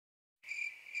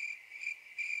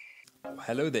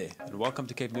Hello there, and welcome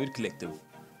to Cape Nerd Collective.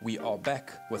 We are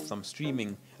back with some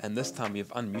streaming, and this time we have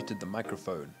unmuted the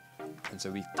microphone. And so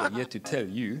we are here to tell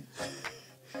you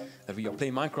that we are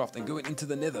playing Minecraft and going into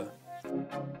the Nether.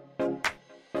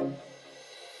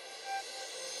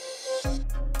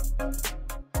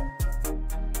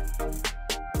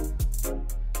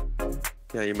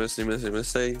 Yeah, you must say this is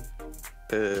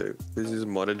a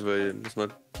modded version, it's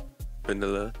not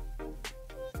vanilla.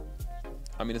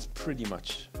 I mean, it's pretty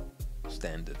much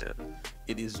standard. Yeah.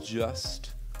 It is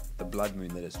just the blood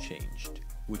moon that has changed,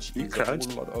 which is a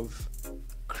crouched? whole lot of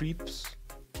creeps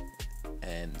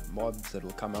and mobs that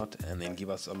will come out and then give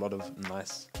us a lot of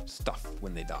nice stuff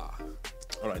when they die.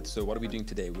 Alright, so what are we doing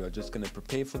today? We are just going to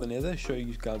prepare for the Nether, show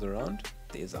you guys around.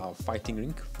 There's our fighting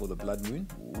rink for the blood moon.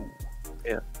 Ooh.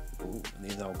 Yeah. Ooh, and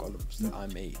there's our golems that I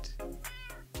made.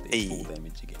 They Hey. fall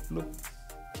damage again. Look.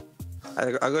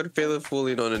 I got a feather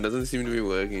falling on, it doesn't seem to be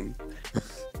working.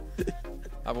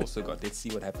 I've also got, let's see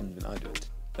what happens when I do it.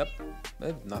 Yep,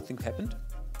 nothing happened.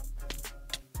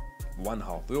 One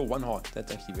heart. Oh, one heart.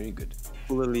 That's actually very good.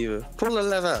 Pull the lever. Pull the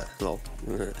lever! Lol.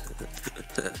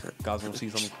 Guys, want to see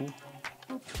something cool?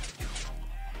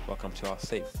 Welcome to our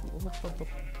safe. Blocks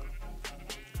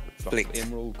Flick. of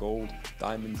emerald, gold,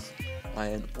 diamonds,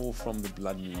 iron, all from the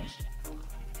blood moons.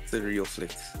 It's a real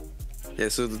flick. Yeah,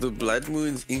 so the blood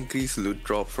moons increase loot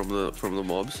drop from the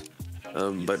mobs.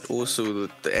 But also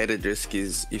the added risk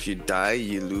is if you die,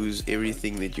 you lose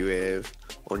everything that you have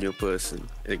on your person.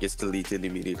 It gets deleted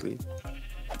immediately.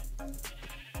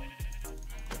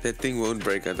 That thing won't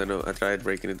break, I don't know. I tried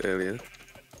breaking it earlier.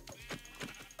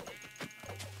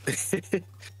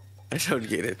 I don't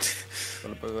get it.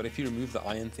 But if you remove the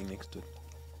iron thing next to it?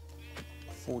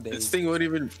 4 days. This thing won't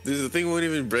even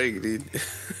break, dude.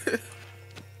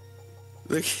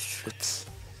 Look.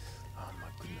 Oh my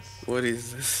goodness. What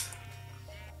is this?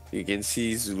 You can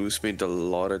see Zulu spent a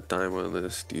lot of time on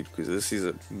this, dude, because this is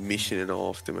a mission and a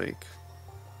half to make.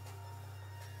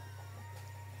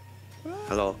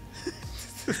 Hello.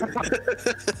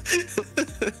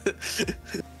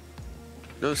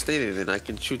 No, stay there then. I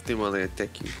can shoot them while they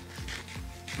attack you.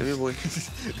 Come here, boy.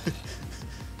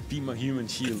 Be my human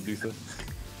shield, Luther.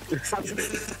 Yep,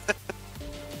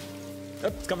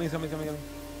 it's coming. I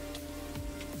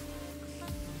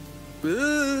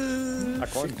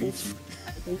can't beat you.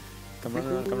 Come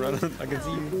run. I can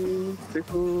see you.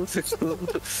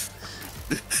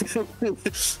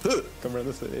 Come run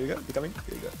this way. There you go. You're coming.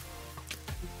 There you go.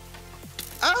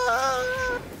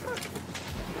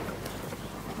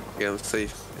 Yeah, I'm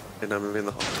safe. And I'm in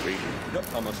the hot spring. Nope,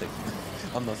 I'm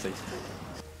not safe.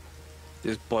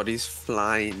 There's bodies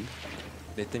flying.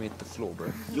 Let them hit the floor,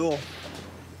 bro. Yo.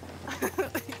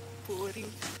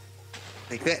 Boring.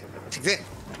 Take that.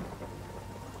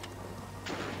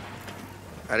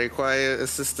 I require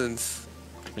assistance.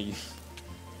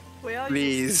 Where are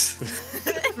Please.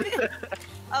 you?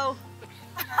 Oh.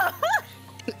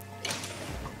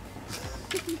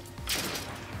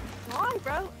 Why,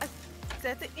 bro? Is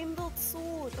that the emerald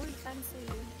sword? Oh, fancy.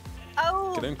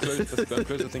 Oh. Okay, don't close the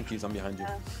thing, please. I'm behind you.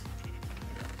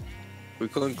 We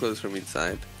can't close from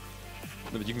inside.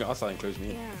 No, but you can go outside and close me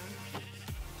in.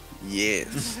 Yeah.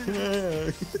 Yes.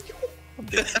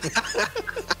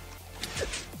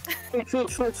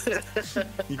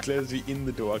 He closed me in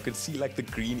the door. I could see like the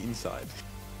green inside.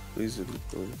 Where's it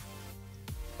going?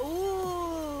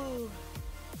 Ooh.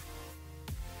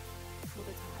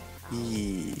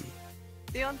 Yeah.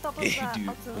 They're on top of Hey, that.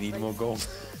 dude, we need more gold.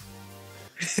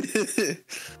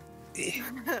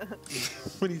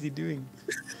 What is he doing?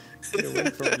 Get away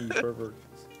from me, pervert.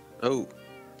 Oh,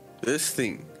 this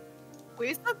thing.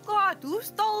 Where's the card? Who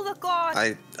stole the card?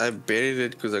 I buried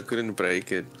it because I couldn't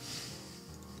break it.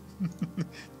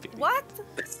 What?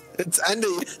 It's under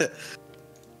here.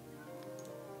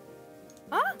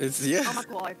 Huh? It's yeah. Oh my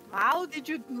god. How did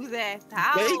you do that?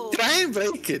 How? Try and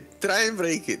break it.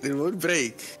 It won't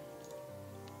break.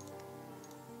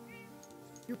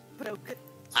 You broke it.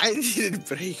 I didn't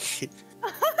break it.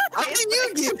 How can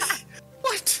you get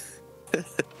what?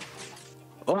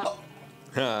 Oh,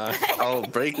 I'll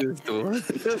break this door.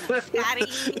 Got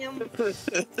him.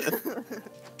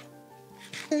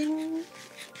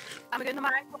 I'm gonna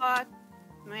my quad.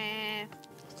 Meh. I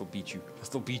still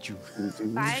beat you.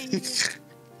 Bye.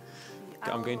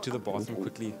 Okay, I'm going to the bathroom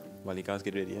quickly while you guys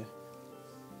get ready, yeah?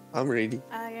 I'm ready.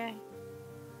 Okay.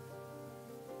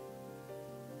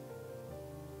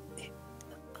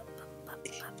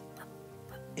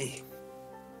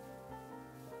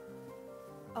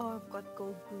 Oh, I've got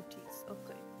gold booties.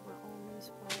 Okay, my armor is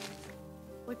fine.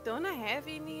 Wait, don't I have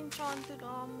any enchanted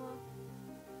armor?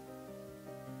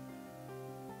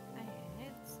 I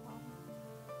had some.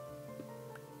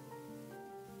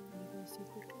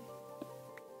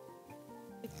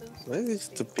 Why is this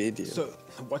the bed here? So,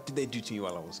 what did they do to you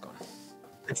while I was gone?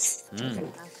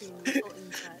 Nothing. Still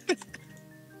inside.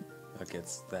 Okay,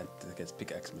 it's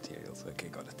pickaxe materials. Okay,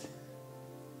 got it.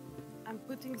 I'm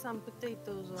putting some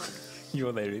potatoes on.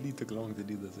 Yo, they really took long to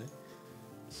do this, eh?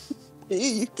 Where are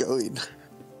you going?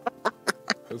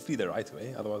 Hopefully the right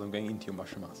way, otherwise I'm going into your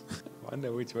mushroom house. I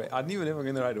wonder which way. I didn't even know I'm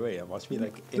going the right way. I must be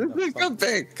like in the Come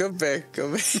back. Come back.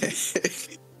 Come back.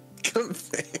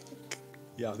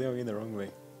 Yeah, I think I'm going the wrong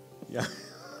way. Yeah.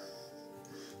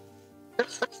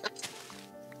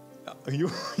 you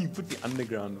put the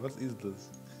underground. What is this?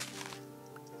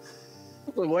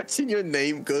 I'm watching your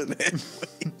name go there.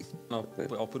 No,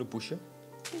 I'll put a busher.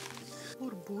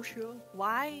 Poor busher.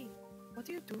 Why? What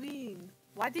are you doing?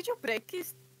 Why did you break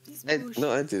his bush?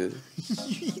 No, I did it.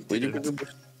 Where did you put the bush?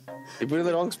 You put it in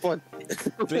the wrong spot.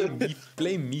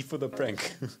 Blame me for the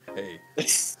prank. Hey.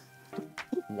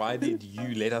 Why did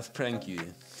you let us prank you?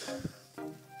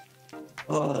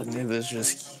 Oh, Nether's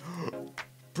risky.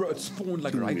 Bro, it spawned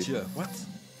like right here. What?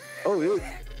 Oh, yeah.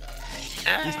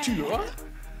 There's two. What?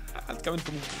 It's coming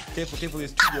from. Careful,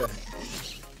 there's two here.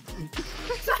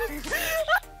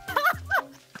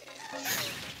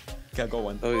 Okay, I got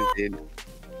one. Oh, he's dead.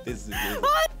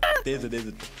 There's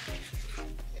it.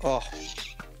 Oh.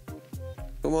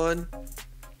 Come on.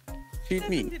 Shoot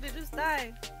me. Did it just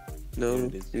die? No, There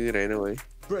it is. he ran away.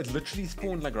 Bro, it literally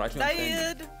spawned like right where I'm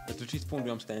standing. Died. It literally spawned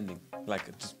where I'm standing. Like,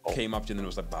 it just came up to you and then it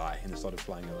was like, bye. And it started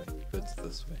flying away. So it's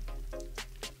this way.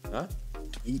 Huh?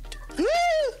 Eat.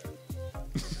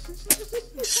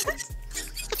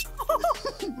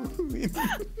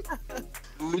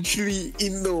 Literally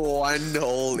in the one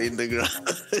hole in the ground.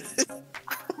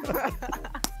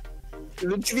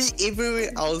 Literally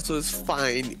everywhere else was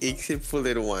fine except for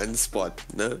that one spot.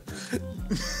 No.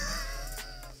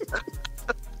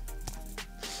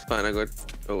 Fine, I got.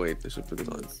 Oh wait, I should put it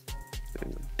on.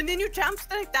 And then you jump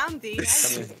straight down, D.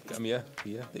 Come here.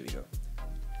 There we go.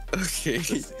 Okay.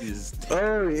 This is.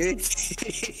 Oh yeah.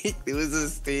 It was a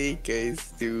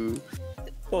staircase too.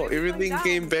 Oh, everything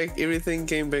came back. Everything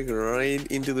came back right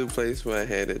into the place where I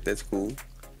had it. That's cool.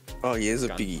 Oh, here's a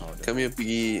piggy. Come here,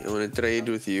 piggy. I want to trade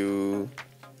with you.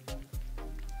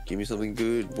 Give me something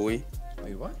good, boy.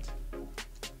 Wait, what?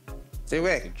 Stay I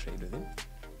back. can trade with him.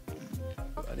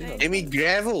 I didn't know. Give me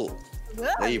gravel.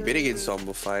 Yeah, Now you better get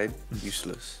zombified.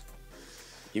 Useless.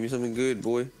 Give me something good,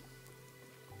 boy.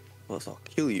 Or else I'll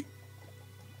kill you.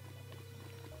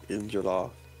 In your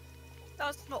laugh.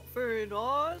 That's not very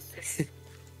nice.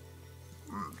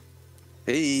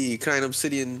 Hey, crying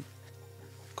obsidian.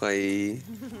 Why? He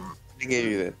gave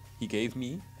you that. He gave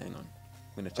me. Hang on.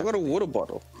 I'm gonna I got a water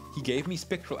bottle. He gave me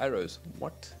spectral arrows.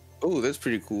 What? Oh, that's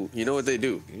pretty cool. You know what they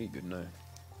do? Very good. No.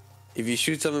 If you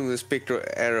shoot something with a spectral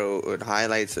arrow, it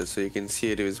highlights it so you can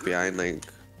see it if it's behind like.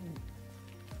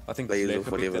 I think Layers Zulaigah of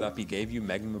picked whatever. that up. He gave you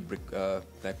magma brick,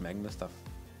 black magma stuff.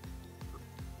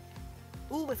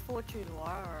 Ooh, with fortune.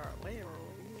 Wow.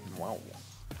 Wow.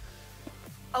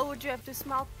 Oh, would you have to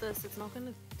smelt this? It's not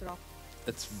gonna drop.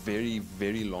 It's very,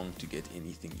 very long to get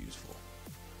anything useful.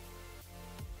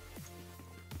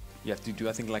 You have to do,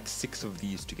 I think, like 6 of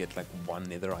these to get like 1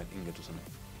 netherite ingot or something.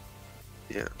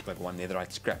 Yeah. Like 1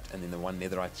 netherite scrap, and then the 1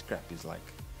 netherite scrap is like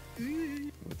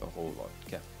with a whole lot.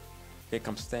 Okay. Here,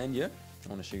 come stand here. I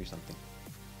want to show you something.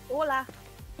 Hola.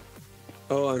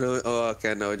 Oh, I know. Oh,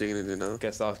 okay. I know what you're gonna do now.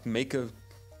 Okay, so I'll make a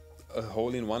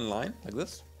hole in one line like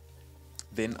this.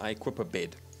 Then I equip a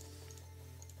bed.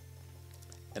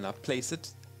 And I place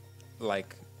it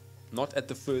like not at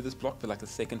the furthest block, but like the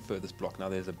second furthest block. Now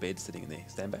there's a bed sitting in there.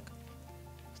 Stand back.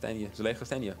 Stand here. Zulaigah,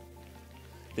 stand here.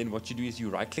 Then what you do is you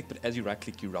right click, but as you right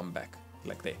click, you run back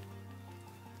like there.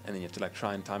 And then you have to like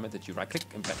try and time it that you right click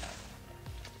and back.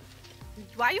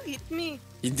 Why you hit me?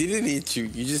 He didn't hit you.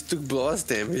 You just took blast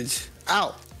damage.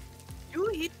 Ow! You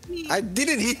hit me. I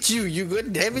didn't hit you. You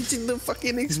got damage in the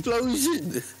fucking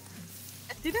explosion.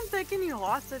 I didn't take any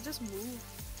hearts. I just moved.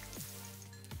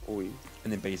 Oi.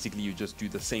 And then basically you just do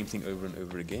the same thing over and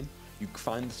over again. You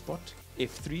find the spot,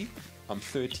 F3, I'm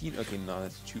 13, okay, now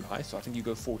that's too high, so I think you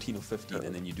go 14 or 15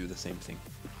 and then you do the same thing.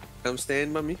 Come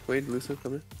stand by me. Wait, Lucy,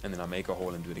 come here. And then I make a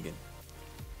hole and do it again.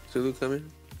 Zulu, come here.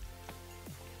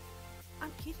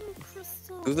 I'm getting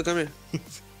crystal. Zulu, come here.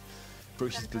 Bro,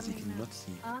 she's busy, can you not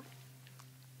see? Huh?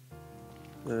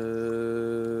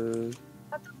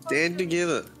 What the fuck? Stand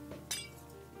together.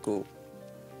 Cool.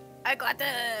 I got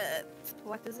it.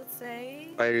 What does it say?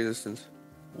 Fire resistance.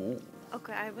 Oh,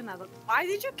 Okay, I have another. Why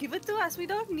did you give it to us? We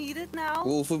don't need it now.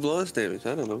 Well, for blast damage.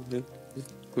 I don't know.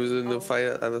 Who's in the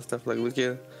fire, other stuff like look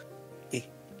here.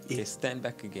 okay, stand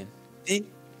back again. See?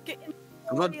 Get in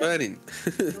I'm not here. burning.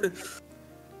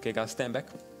 Okay, guys, stand back.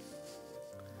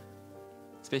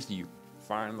 Especially you.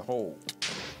 Fire in the hole.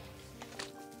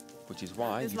 Which is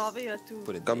why There's you lava here too.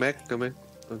 put it Come there. back, come back.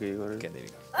 Okay, you got it. Okay, there we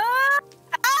go.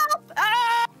 Help!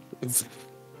 Ah!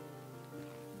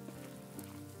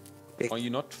 Are you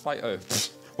not fight? Oh,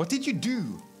 what did you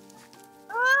do?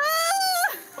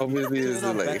 Ah! Obviously, it's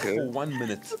Turn our back for like 1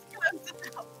 minute.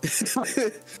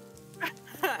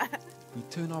 We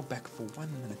turn our back for 1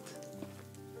 minute.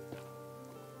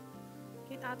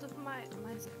 Get out of my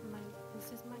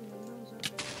this is my new zone.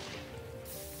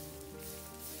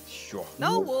 Sure.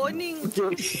 No warning.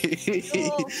 Well,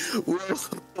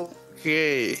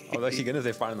 okay. I was actually gonna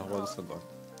say fire in the hole. I just forgot.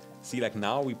 See, like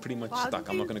now we pretty much Why stuck.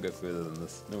 did I'm not you- gonna go further than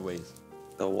this. No ways.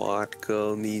 The white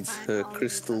girl needs her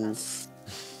crystals.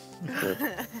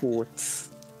 Her quartz.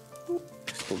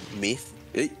 Crystal meth.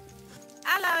 Hey.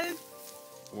 Hello.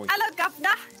 Wait, Hello,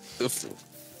 governor.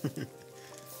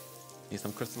 there's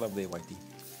some crystal up there, Whitey.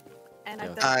 And Yeah, I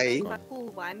don't I- know if I pull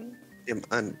one. I'm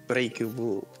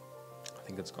unbreakable. I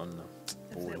think it's gone now.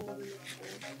 If they Boring.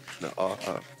 all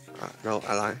No, no,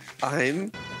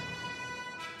 I'm.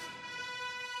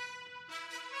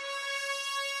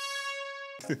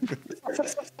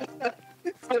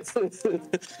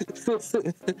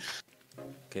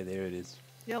 Okay, there it is.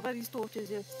 Yeah, but these torches,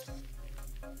 yes.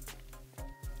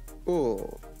 Oh.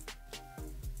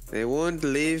 They won't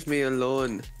leave me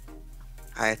alone.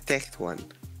 I attacked one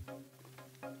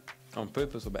On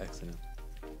purpose or by accident?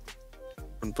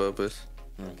 on purpose.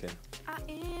 Okay. I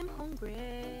am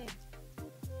hungry.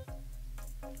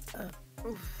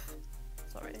 Oof.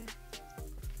 Sorry.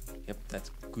 Yep, that's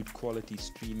good quality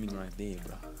streaming right there,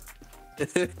 bro.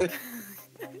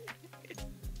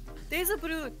 There's a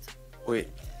brute. Wait.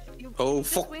 You Oh,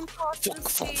 just fuck. went past Fuck, the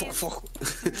fuck, fuck, stairs. fuck.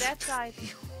 That side.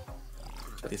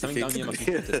 There's something down here, must be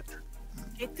shoot it.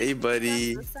 Get Hey,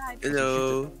 buddy. This side.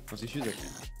 Hello. Must you shoot it?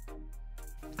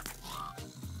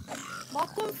 Maak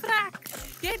hom vrek.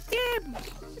 Get him.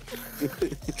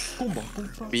 Kom maar, kom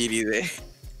vrouw. Beanie there.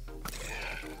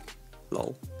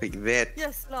 Lol. Like that.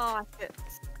 Yes, like it.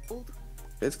 Gold.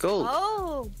 Let's go.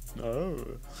 Oh, No,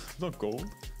 it's not gold.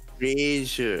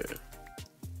 Treasure.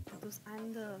 it was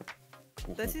under.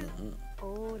 This is.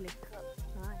 Oh, lekker.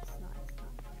 Nice, nice,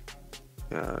 nice.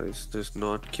 Yeah, let's just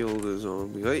not kill the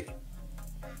zombie. Hey.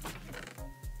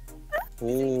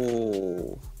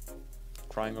 Oh.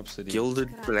 Crying obsidian. Gilded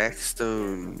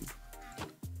blackstone.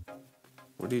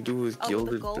 What do you do with Oh, the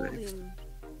gilded gold blackstone?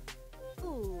 in.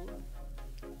 Ooh.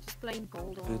 Just plain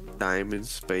gold A armor. diamond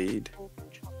spade. Gold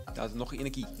chop. Daar is nog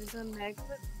eentje. There's a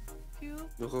magnet cube.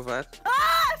 Nog een wat? Ah,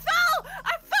 I fell!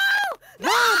 I fell!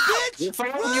 No! You're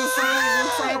fine, you're fine,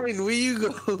 you're fine. Where you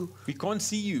go? We can't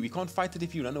see you. We can't fight it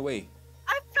if you run away.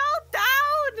 I fell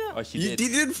down! Oh, she You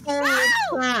did. didn't fall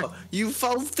that far. You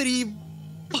fell 3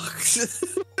 blocks.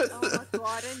 Oh my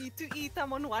god, I need to eat.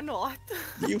 I'm on one heart.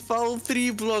 You fell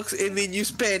 3 blocks and then you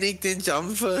panicked and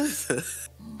jumped further.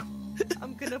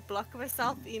 I'm gonna block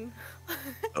myself in.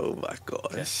 Oh my Okay.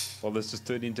 gosh. Well, this just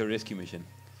turned into a rescue mission.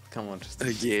 Come on, Tristan.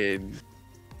 Again.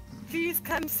 Please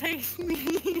come save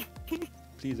me.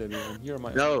 Please, everyone. You're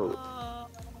my. No. Oh,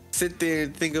 Sit there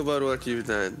and think about what you've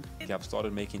done. Okay, I've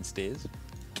started making stairs.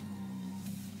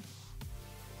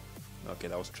 Okay,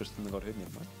 that was Tristan that got hurt.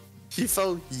 Never mind. She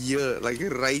fell here, like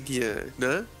right here,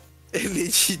 no? And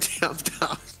then she jumped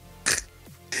out.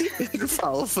 And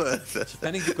fell further.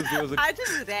 Panic because there was a, I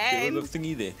just there ran. was a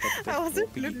thingy there. I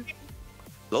wasn't piggy. looking.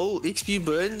 Low XP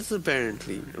burns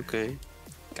apparently. Okay.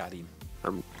 Got him.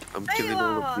 I'm There killing you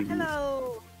all the are. piggies.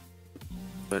 Hello.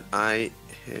 But I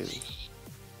have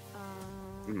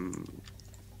Um,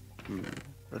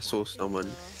 I saw someone.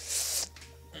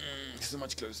 So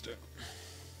much closer.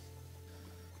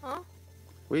 Huh?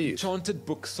 Where you? Enchanted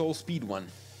book, Soul Speed 1.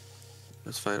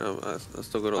 That's fine. I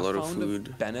still got a lot of found a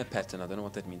food. banner pattern. I don't know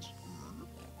what that means.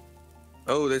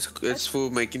 Oh, that's for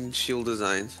making shield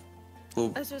designs.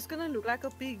 Oh, It's just gonna look like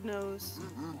a pig nose.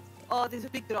 Oh, there's a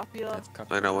big drop here. That's cut.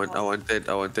 and I want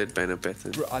that banner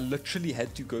pattern. Bro, I literally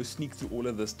had to go sneak through all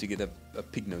of this to get a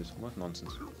pig nose. What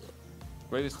nonsense.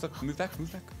 Wait, stop. Move back,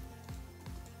 move back.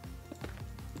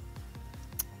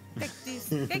 Kick this.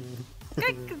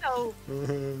 Kick no.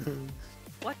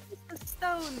 What is the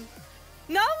stone?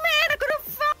 No man, I could have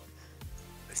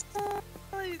fall.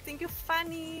 Oh, you think you're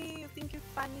funny? You think you're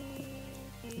funny?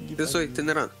 This way, turn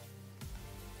around.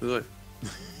 This way.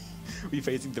 We're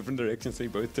facing different directions, so we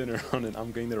both turn around and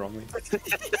I'm going the wrong way.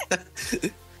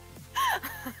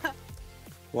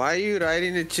 Why are you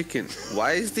riding a chicken?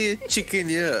 Why is there a chicken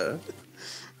here?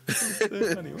 So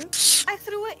funny, what? I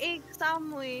threw an egg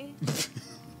somewhere.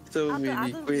 So Other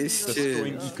many videos.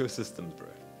 Destroying questions. ecosystems, bro.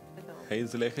 Hey,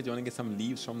 Zulaigah, do you want to get some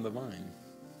leaves from the vine?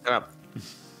 Crap.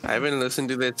 I haven't listened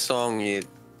to that song yet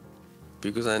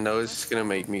because I know it's gonna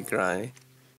make me cry.